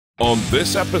On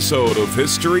this episode of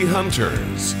History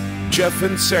Hunters, Jeff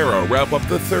and Sarah wrap up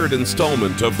the third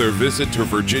installment of their visit to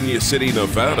Virginia City,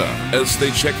 Nevada, as they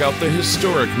check out the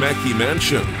historic Mackay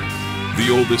Mansion.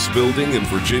 The oldest building in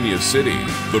Virginia City,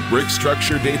 the brick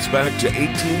structure dates back to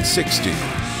 1860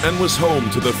 and was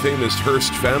home to the famous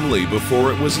Hearst family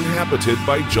before it was inhabited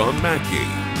by John Mackay,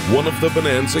 one of the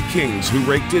Bonanza kings who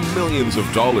raked in millions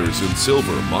of dollars in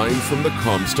silver mined from the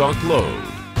Comstock lode.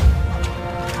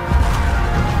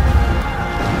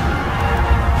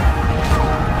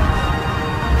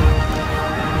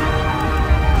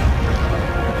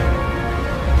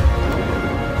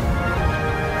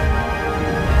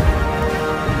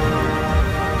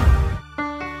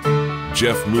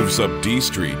 Jeff moves up D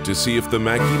Street to see if the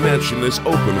Mackay Mansion is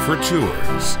open for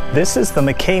tours. This is the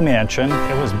Mackay Mansion.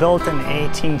 It was built in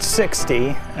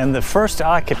 1860, and the first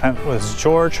occupant was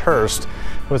George Hearst,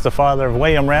 who was the father of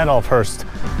William Randolph Hearst,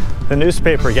 the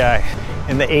newspaper guy.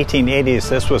 In the 1880s,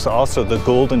 this was also the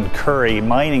Golden Curry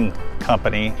mining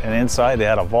company, and inside they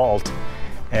had a vault.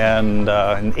 And in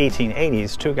the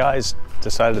 1880s, two guys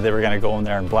decided they were going to go in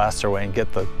there and blast their way and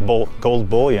get the gold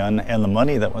bullion and the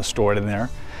money that was stored in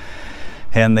there.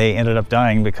 And they ended up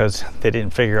dying because they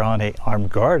didn't figure out an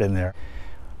armed guard in there.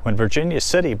 When Virginia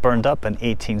City burned up in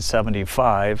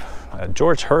 1875,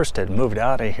 George Hearst had moved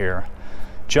out of here.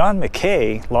 John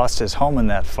Mackay lost his home in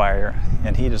that fire,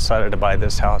 and he decided to buy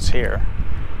this house here.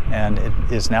 And it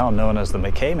is now known as the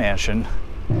Mackay Mansion.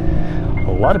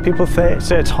 A lot of people say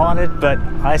it's haunted, but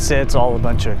I say it's all a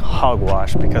bunch of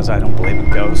hogwash because I don't believe in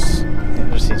ghosts.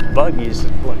 There's these buggies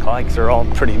that look like they're all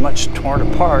pretty much torn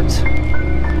apart.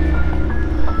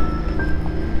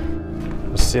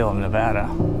 Seal of Nevada,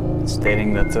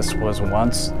 stating that this was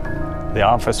once the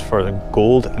office for the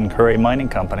Gold and Curry Mining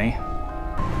Company.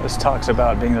 This talks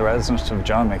about being the residence of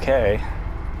John Mackay,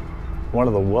 one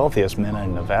of the wealthiest men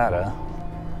in Nevada,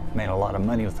 made a lot of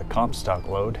money with the Comstock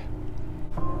lode.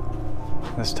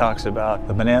 This talks about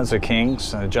the Bonanza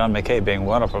Kings, John Mackay being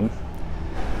one of them.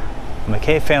 The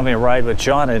Mackay family arrived with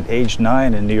John at age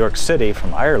 9 in New York City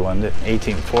from Ireland in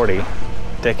 1840. A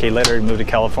decade later, he moved to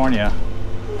California.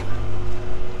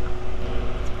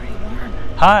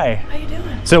 Hi. How you doing?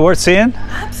 Is it worth seeing?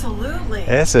 Absolutely.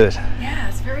 Is it? Yeah,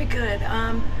 it's very good.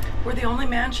 We're the only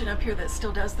mansion up here that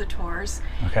still does the tours.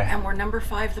 Okay. And we're number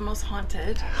 5 the most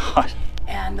haunted.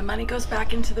 And the money goes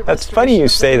back into the That's funny you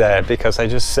say that, because I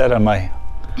just said on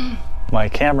my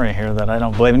camera here that I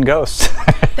don't believe in ghosts.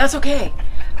 That's okay.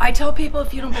 I tell people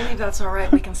if you don't believe that's all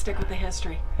right, we can stick with the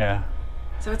history. Yeah.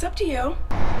 So it's up to you.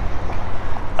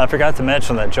 I forgot to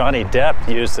mention that Johnny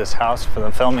Depp used this house for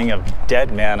the filming of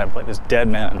Dead Man. I believe it was Dead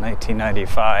Man in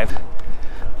 1995.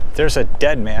 There's a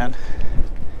dead man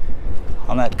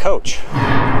on that coach.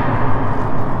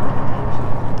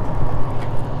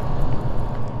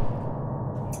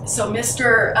 So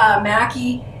Mr.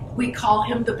 Mackay, we call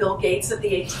him the Bill Gates of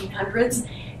the 1800s,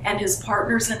 and his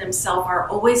partners and himself are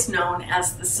always known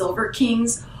as the Silver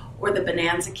Kings or the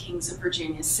Bonanza Kings of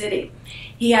Virginia City.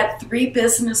 He had 3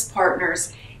 business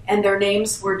partners, and their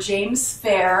names were James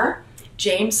Fair,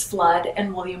 James Flood,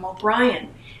 and William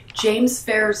O'Brien. James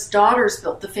Fair's daughters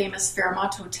built the famous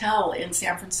Fairmont Hotel in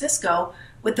San Francisco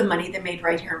with the money they made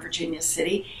right here in Virginia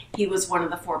City. He was one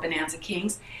of the 4 Bonanza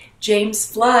Kings. James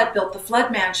Flood built the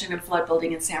Flood Mansion and Flood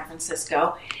Building in San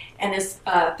Francisco. And his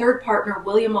third partner,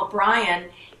 William O'Brien,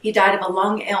 he died of a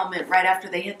lung ailment right after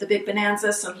they hit the big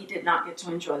bonanza, so he did not get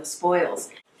to enjoy the spoils.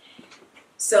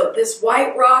 So this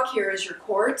white rock here is your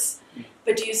quartz,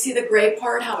 but do you see the gray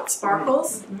part, how it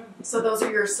sparkles? So those are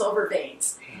your silver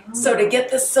veins. So to get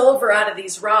the silver out of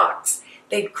these rocks,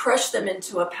 they'd crush them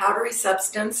into a powdery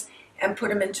substance and put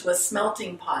them into a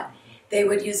smelting pot. They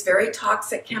would use very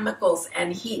toxic chemicals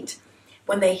and heat.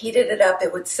 When they heated it up,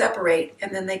 it would separate,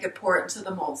 and then they could pour it into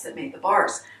the molds that made the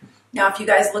bars. Now, if you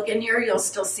guys look in here, you'll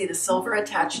still see the silver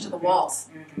attached to the walls.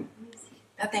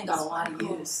 That thing got a lot of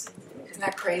use. Isn't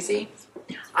that crazy?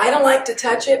 I don't like to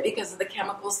touch it because of the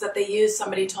chemicals that they use.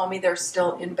 Somebody told me they're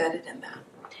still embedded in that.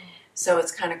 So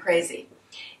it's kind of crazy.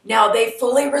 Now, they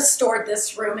fully restored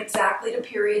this room exactly to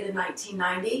period in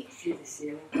 1990.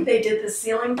 They did the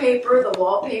ceiling paper, the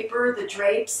wallpaper, the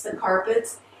drapes, the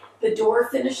carpets, the door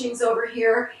finishings over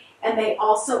here, and they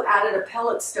also added a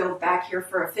pellet stove back here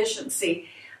for efficiency.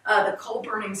 The coal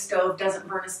burning stove doesn't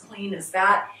burn as clean as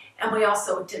that, and we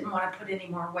also didn't want to put any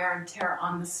more wear and tear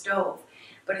on the stove,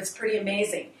 but it's pretty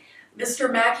amazing.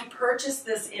 Mr. Mackay purchased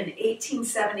this in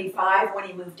 1875 when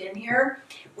he moved in here.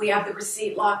 We have the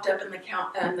receipt locked up in the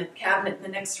cabinet in the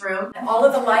next room. All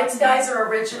of the lights, guys, are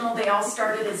original. They all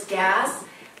started as gas.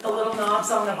 The little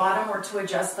knobs on the bottom were to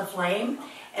adjust the flame.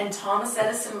 And Thomas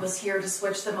Edison was here to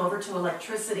switch them over to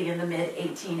electricity in the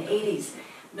mid-1880s.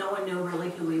 No one knew really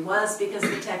who he was because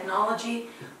the technology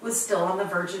was still on the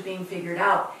verge of being figured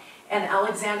out. And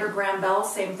Alexander Graham Bell,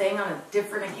 same thing, on a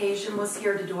different occasion, was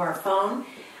here to do our phone.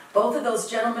 Both of those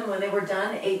gentlemen, when they were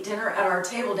done, ate dinner at our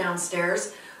table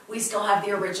downstairs. We still have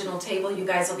the original table. You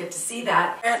guys will get to see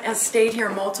that. Grant has stayed here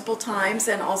multiple times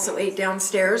and also ate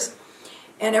downstairs.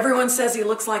 And everyone says he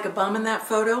looks like a bum in that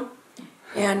photo.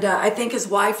 And I think his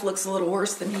wife looks a little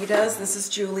worse than he does. This is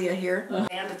Julia here.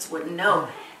 Bandits wouldn't know.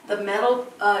 The metal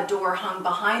door hung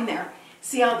behind there.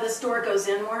 See how this door goes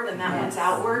inward and that one's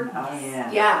outward? Oh,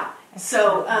 yeah. Yeah.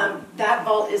 So that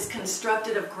vault is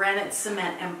constructed of granite,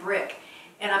 cement, and brick.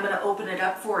 And I'm going to open it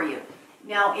up for you.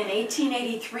 Now, in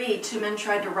 1883, 2 men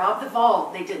tried to rob the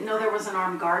vault. They didn't know there was an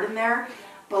armed guard in there.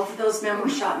 Both of those men were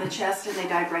shot in the chest and they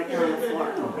died right there on the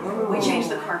floor. We changed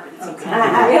the carpet. It's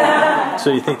okay.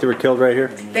 So you think they were killed right here?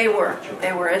 They were.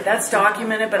 They were. That's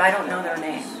documented, but I don't know their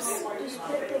names.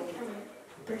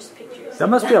 That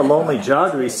must be a lonely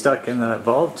job to be stuck in that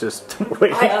vault just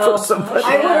waiting for somebody.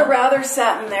 I would have rather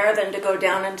sat in there than to go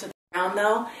down into the ground,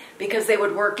 though, because they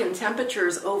would work in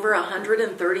temperatures over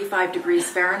 135 degrees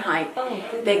Fahrenheit.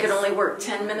 They could only work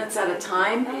 10 minutes at a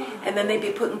time, and then they'd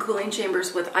be put in cooling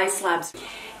chambers with ice slabs.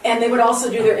 And they would also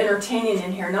do their entertaining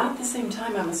in here, not at the same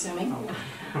time, I'm assuming.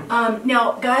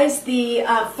 Now, guys, the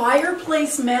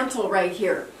fireplace mantle right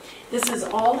here, this is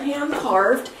all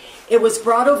hand-carved. It was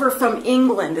brought over from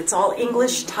England. It's all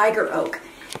English tiger oak.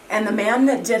 And the man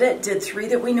that did it did 3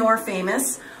 that we know are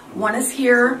famous. One is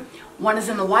here, one is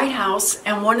in the White House,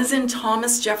 and one is in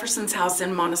Thomas Jefferson's house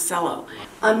in Monticello.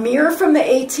 A mirror from the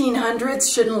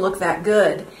 1800s shouldn't look that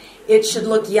good. It should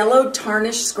look yellowed,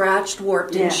 tarnished, scratched,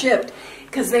 warped, and chipped,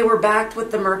 because they were backed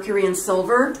with the mercury and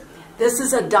silver. This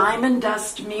is a diamond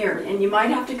dust mirror, and you might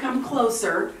have to come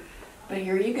closer, but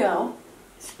here you go.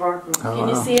 Sparkle. Can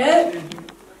you see it?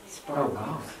 Oh,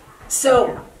 wow.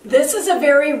 So this is a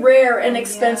very rare and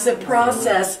expensive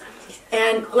process.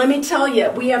 And let me tell you,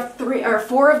 we have 3 or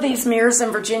 4 of these mirrors in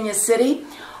Virginia City.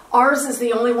 Ours is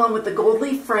the only one with the gold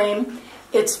leaf frame.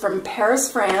 It's from Paris,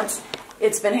 France.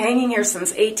 It's been hanging here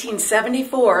since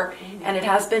 1874, and it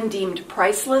has been deemed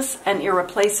priceless and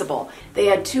irreplaceable. They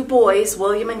had 2 boys,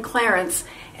 William and Clarence,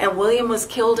 and William was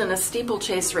killed in a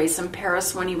steeplechase race in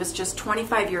Paris when he was just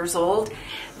 25 years old.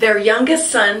 Their youngest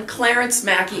son, Clarence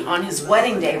Mackay, on his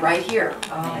wedding day, right here.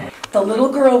 The little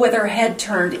girl with her head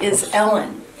turned is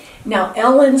Ellen. Now,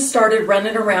 Ellen started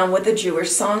running around with a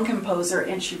Jewish song composer,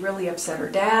 and she really upset her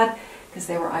dad because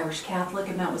they were Irish Catholic,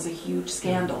 and that was a huge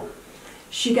scandal.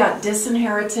 She got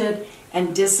disinherited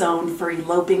and disowned for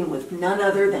eloping with none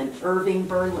other than Irving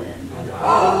Berlin.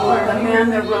 The man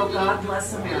that wrote God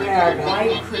Bless America,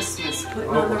 White Christmas, Putting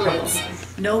on the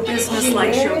Ritz, No Business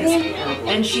Like Show Business.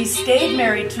 And she stayed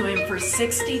married to him for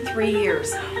 63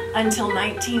 years until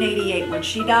 1988 when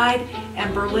she died,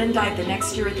 and Berlin died the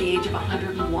next year at the age of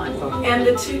 101. And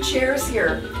the 2 chairs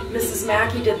here, Mrs.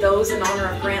 Mackay did those in honor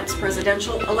of Grant's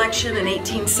presidential election in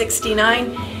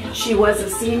 1869. She was a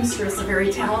seamstress, a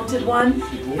very talented one.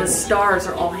 The stars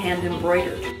are all hand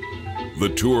embroidered. The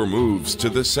tour moves to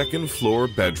the 2nd floor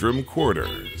bedroom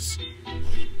quarters.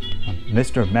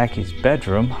 Mr. Mackay's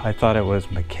bedroom. I thought it was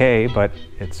Mackay, but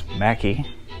it's Mackay.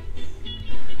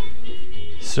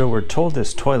 So we're told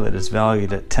this toilet is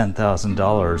valued at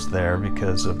 $10,000 there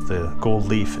because of the gold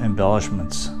leaf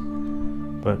embellishments.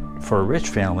 But for a rich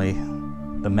family,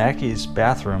 the Mackay's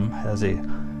bathroom has a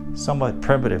somewhat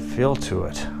primitive feel to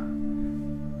it.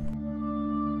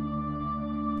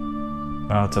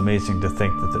 Well, it's amazing to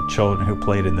think that the children who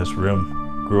played in this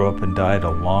room grew up and died a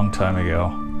long time ago.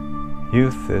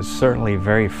 Youth is certainly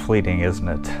very fleeting, isn't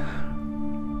it?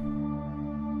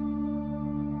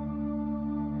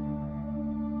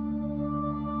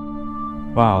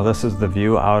 Wow, this is the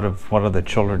view out of one of the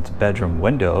children's bedroom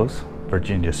windows,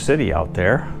 Virginia City out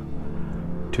there,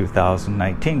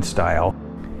 2019 style.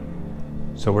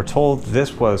 So we're told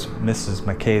this was Mrs.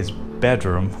 Mackay's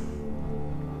bedroom,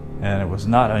 and it was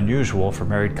not unusual for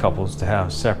married couples to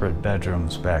have separate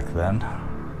bedrooms back then.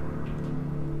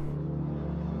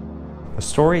 The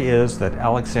story is that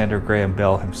Alexander Graham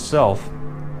Bell himself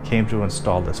came to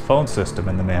install this phone system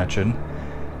in the mansion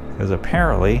because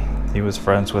apparently he was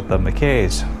friends with the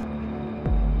Mackays.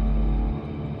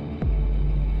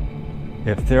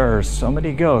 If there are so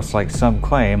many ghosts like some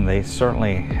claim, they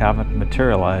certainly haven't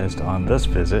materialized on this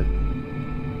visit.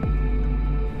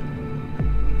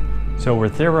 So we're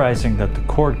theorizing that the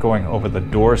cord going over the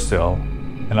door sill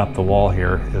and up the wall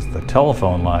here is the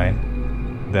telephone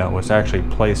line that was actually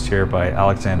placed here by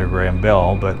Alexander Graham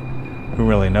Bell, but who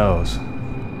really knows?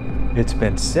 It's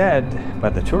been said by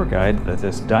the tour guide that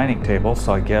this dining table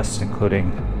saw guests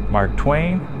including Mark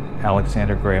Twain,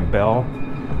 Alexander Graham Bell,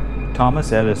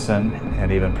 Thomas Edison,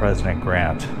 and even President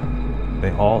Grant.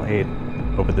 They all ate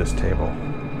over this table.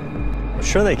 I'm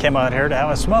sure they came out here to have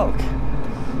a smoke.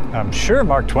 I'm sure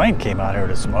Mark Twain came out here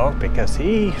to smoke because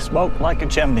he smoked like a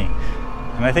chimney.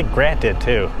 And I think Grant did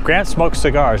too. Grant smoked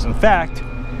cigars. In fact,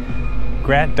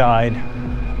 Grant died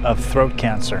of throat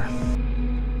cancer.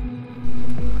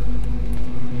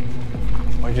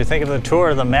 What did you think of the tour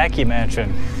of the Mackay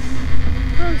Mansion?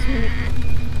 That was neat.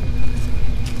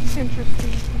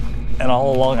 Interesting. And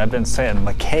all along I've been saying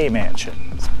Mackay Mansion.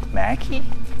 Mackay?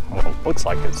 Well, it looks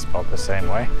like it's spelled the same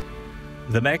way.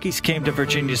 The Mackays came to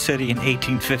Virginia City in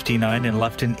 1859 and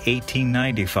left in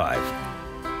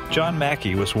 1895. John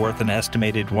Mackay was worth an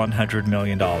estimated $100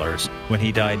 million when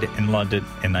he died in London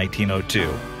in 1902.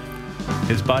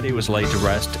 His body was laid to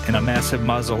rest in a massive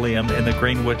mausoleum in the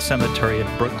Greenwood Cemetery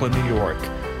in Brooklyn, New York,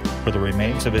 where the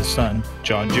remains of his son,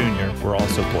 John Jr., were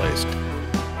also placed.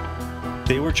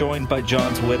 They were joined by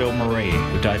John's widow, Marie,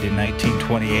 who died in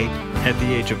 1928 at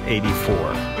the age of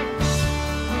 84.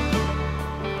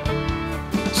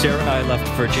 Sarah and I left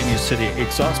Virginia City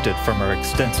exhausted from our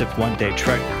extensive one-day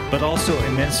trek, but also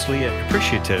immensely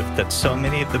appreciative that so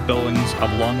many of the buildings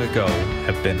of long ago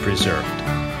have been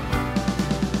preserved.